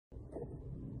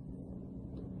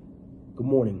Good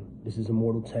morning. This is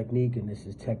Immortal Technique, and this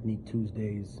is Technique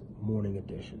Tuesday's morning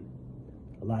edition.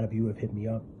 A lot of you have hit me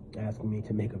up asking me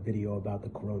to make a video about the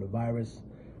coronavirus,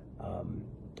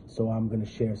 so I'm going to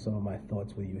share some of my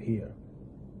thoughts with you here.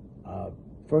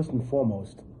 First and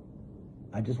foremost,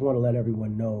 I just want to let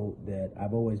everyone know that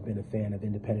I've always been a fan of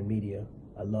independent media.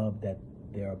 I love that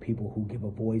there are people who give a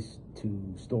voice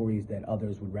to stories that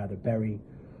others would rather bury,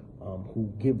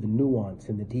 who give the nuance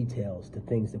and the details to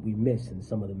things that we miss in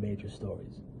some of the major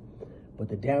stories. But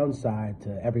the downside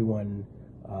to everyone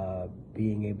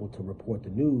being able to report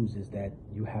the news is that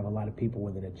you have a lot of people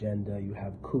with an agenda, you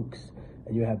have kooks,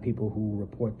 and you have people who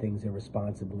report things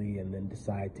irresponsibly and then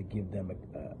decide to give them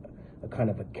a kind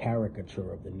of a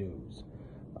caricature of the news.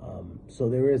 So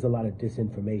there is a lot of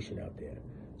disinformation out there.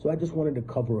 So I just wanted to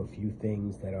cover a few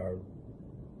things that are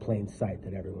plain sight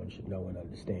that everyone should know and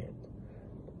understand.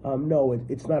 No,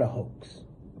 it's not a hoax.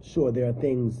 Sure, there are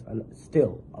things,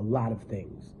 still a lot of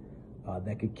things,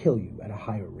 that could kill you at a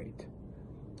higher rate.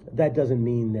 That doesn't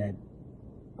mean that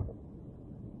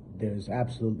there's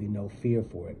absolutely no fear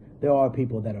for it. There are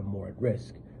people that are more at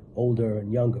risk, older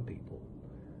and younger people.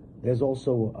 There's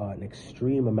also an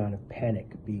extreme amount of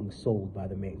panic being sold by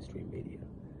the mainstream media.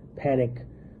 Panic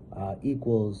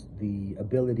equals the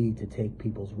ability to take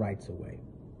people's rights away.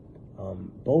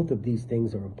 Both of these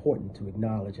things are important to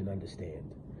acknowledge and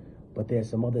understand, but there's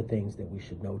some other things that we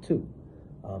should know too.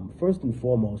 First and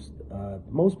foremost,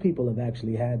 most people have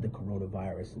actually had the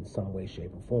coronavirus in some way,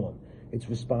 shape, or form. It's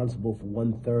responsible for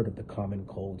 1/3 of the common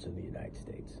colds in the United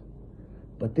States.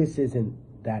 But this isn't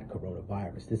that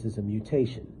coronavirus. This is a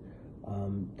mutation.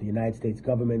 The United States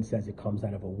government says it comes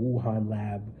out of a Wuhan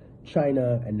lab.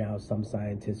 China and now some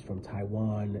scientists from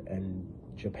Taiwan and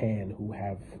Japan who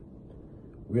have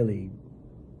really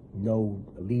no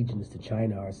allegiance to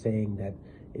China are saying that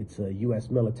it's a U.S.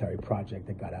 military project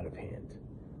that got out of hand.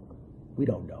 We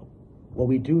don't know. What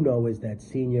we do know is that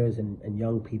seniors and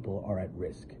young people are at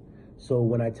risk. So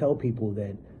when I tell people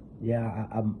that, yeah,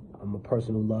 I'm a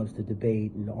person who loves to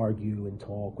debate and argue and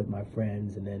talk with my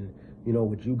friends, and then, you know,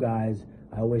 with you guys,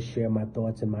 I always share my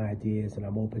thoughts and my ideas, and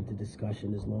I'm open to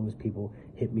discussion as long as people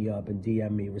hit me up and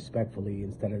DM me respectfully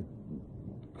instead of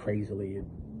crazily.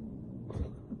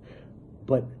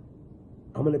 But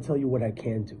I'm going to tell you what I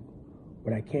can do.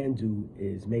 What I can do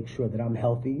is make sure that I'm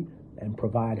healthy and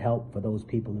provide help for those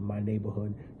people in my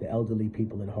neighborhood, the elderly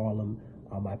people in Harlem,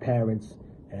 my parents,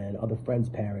 and other friends'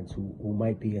 parents who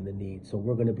might be in the need. So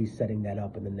we're going to be setting that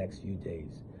up in the next few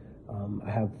days. I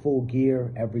have full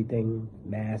gear, everything,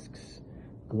 masks,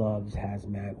 gloves,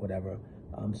 hazmat, whatever.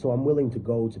 So I'm willing to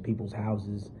go to people's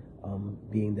houses,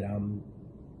 being that I'm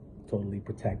totally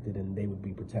protected and they would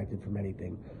be protected from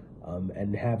anything,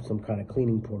 and have some kind of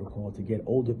cleaning protocol to get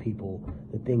older people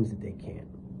the things that they can.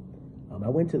 I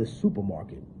went to the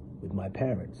supermarket with my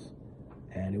parents,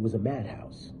 and it was a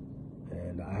madhouse,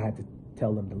 and I had to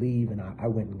tell them to leave, and I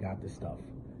went and got the stuff.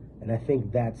 And I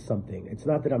think that's something. It's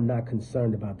not that I'm not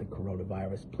concerned about the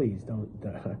coronavirus. Please don't.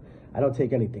 I don't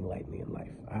take anything lightly in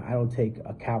life. I don't take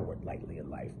a coward lightly in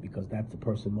life, because that's the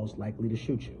person most likely to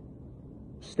shoot you,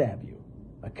 stab you.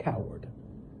 A coward,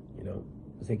 you know,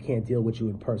 because they can't deal with you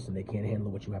in person. They can't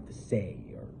handle what you have to say.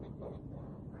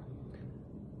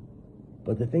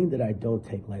 But the thing that I don't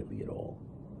take lightly at all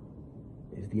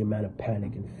is the amount of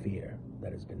panic and fear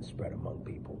that has been spread among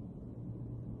people.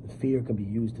 The fear can be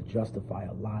used to justify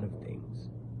a lot of things,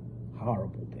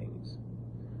 horrible things.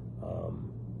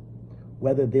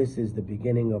 Whether this is the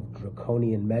beginning of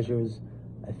draconian measures,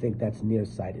 I think that's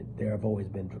nearsighted. There have always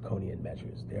been draconian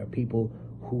measures. There are people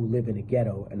who live in a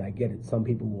ghetto, and I get it. Some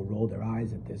people will roll their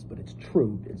eyes at this, but it's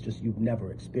true. It's just you've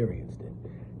never experienced it.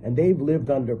 And they've lived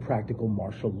under practical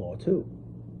martial law too.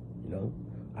 You know,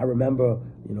 I remember,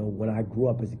 you know, when I grew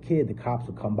up as a kid, the cops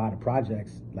would come by the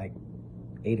projects like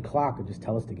 8 o'clock and just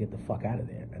tell us to get the fuck out of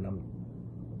there. And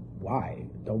why?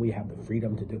 Don't we have the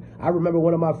freedom to do? I remember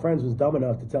one of my friends was dumb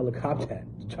enough to tell the cop that,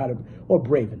 or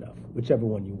brave enough, whichever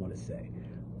one you want to say.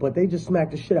 But they just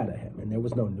smacked the shit out of him, and there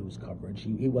was no news coverage.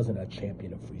 He wasn't a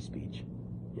champion of free speech,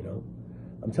 you know?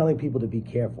 I'm telling people to be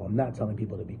careful. I'm not telling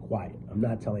people to be quiet. I'm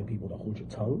not telling people to hold your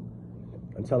tongue.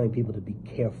 I'm telling people to be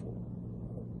careful.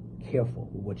 Careful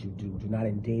with what you do. Do not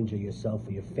endanger yourself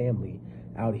or your family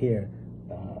out here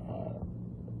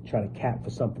trying to cap for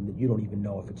something that you don't even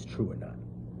know if it's true or not.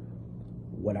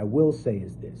 What I will say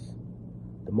is this.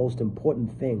 The most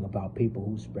important thing about people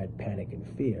who spread panic and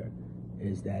fear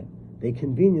is that they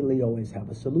conveniently always have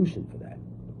a solution for that.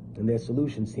 And their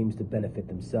solution seems to benefit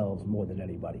themselves more than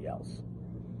anybody else.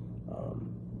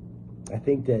 I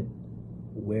think that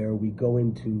where we go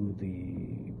into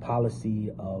the policy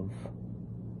of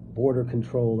border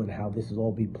control and how this will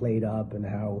all be played up and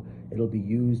how it'll be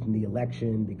used in the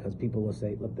election, because people will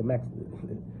say, look, the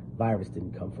virus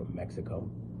didn't come from Mexico,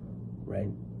 right?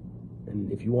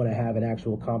 And if you want to have an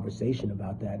actual conversation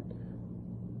about that,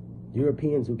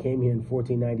 Europeans who came here in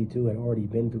 1492 had already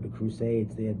been through the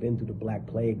Crusades. They had been through the Black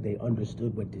Plague. They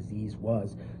understood what disease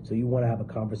was. So you want to have a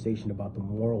conversation about the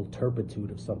moral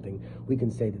turpitude of something, we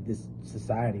can say that this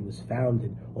society was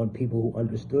founded on people who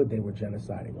understood they were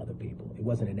genociding other people. It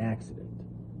wasn't an accident.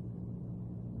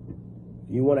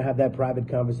 You want to have that private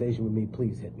conversation with me,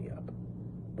 please hit me up.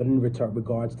 But in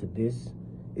regards to this,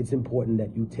 it's important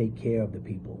that you take care of the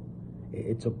people.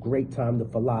 It's a great time to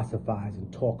philosophize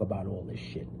and talk about all this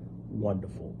shit.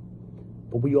 Wonderful.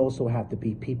 But we also have to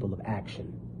be people of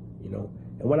action, you know?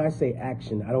 And when I say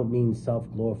action, I don't mean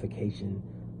self-glorification.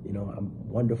 You know, I'm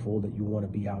wonderful that you want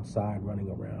to be outside running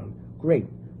around. Great.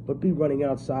 But be running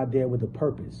outside there with a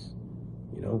purpose,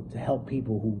 you know, to help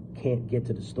people who can't get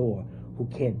to the store, who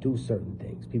can't do certain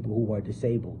things, people who are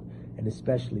disabled, and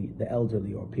especially the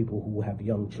elderly or people who have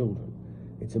young children.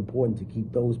 It's important to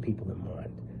keep those people in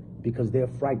mind because they're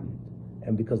frightened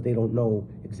and because they don't know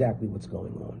exactly what's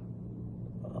going on.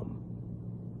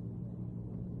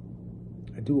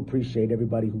 I do appreciate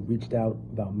everybody who reached out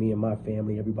about me and my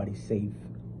family. Everybody's safe.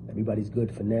 Everybody's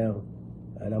good for now.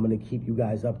 And I'm going to keep you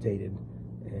guys updated.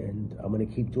 And I'm going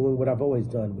to keep doing what I've always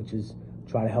done, which is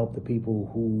try to help the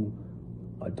people who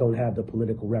don't have the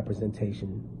political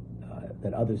representation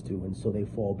that others do, and so they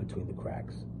fall between the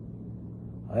cracks.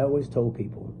 I always told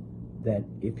people that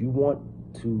if you want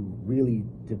to really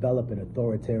develop an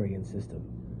authoritarian system,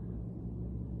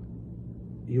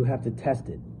 you have to test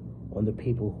it on the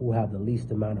people who have the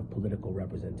least amount of political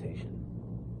representation.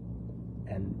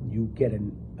 And you get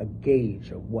a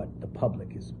gauge of what the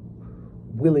public is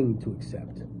willing to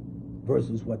accept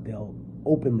versus what they'll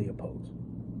openly oppose.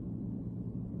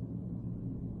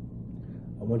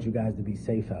 I want you guys to be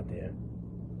safe out there,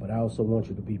 but I also want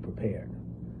you to be prepared.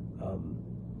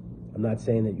 I'm not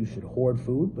saying that you should hoard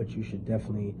food, but you should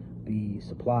definitely be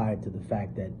supplied to the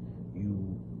fact that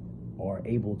you are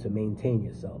able to maintain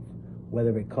yourself.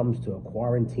 Whether it comes to a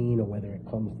quarantine or whether it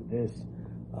comes to this,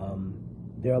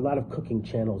 there are a lot of cooking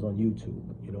channels on YouTube.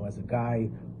 You know, as a guy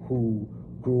who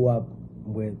grew up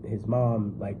with his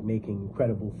mom, like, making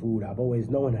incredible food, I've always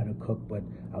known how to cook, but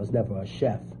I was never a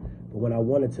chef. But when I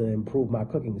wanted to improve my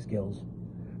cooking skills,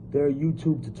 there are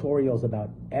YouTube tutorials about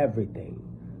everything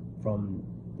from,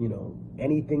 you know,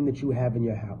 anything that you have in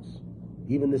your house.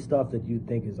 Even the stuff that you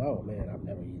think is, oh man, I've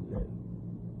never eaten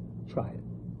it. Try it.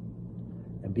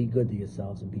 And be good to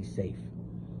yourselves and be safe.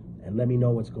 And let me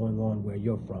know what's going on where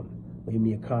you're from. Leave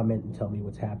me a comment and tell me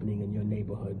what's happening in your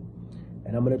neighborhood.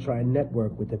 And I'm going to try and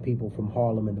network with the people from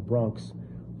Harlem and the Bronx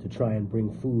to try and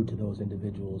bring food to those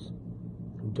individuals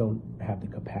who don't have the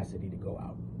capacity to go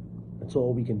out. That's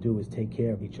all we can do is take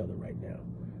care of each other right now,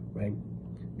 right?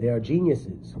 There are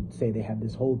geniuses who say they have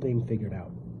this whole thing figured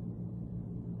out.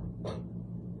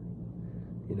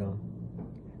 You know,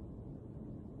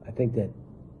 I think that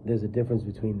there's a difference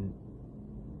between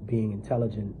being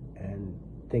intelligent and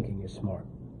thinking you're smart.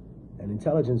 And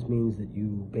intelligence means that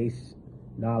you base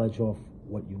knowledge off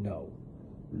what you know.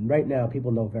 And right now,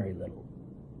 people know very little.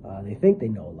 They think they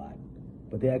know a lot,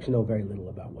 but they actually know very little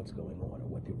about what's going on or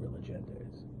what the real agenda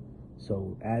is.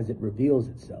 So as it reveals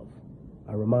itself,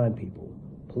 I remind people,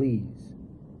 please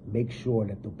make sure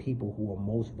that the people who are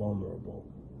most vulnerable,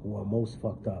 who are most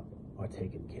fucked up, are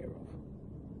taken care of.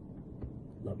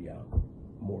 Love y'all.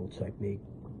 Immortal Technique,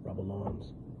 Rubber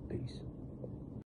Arms, peace.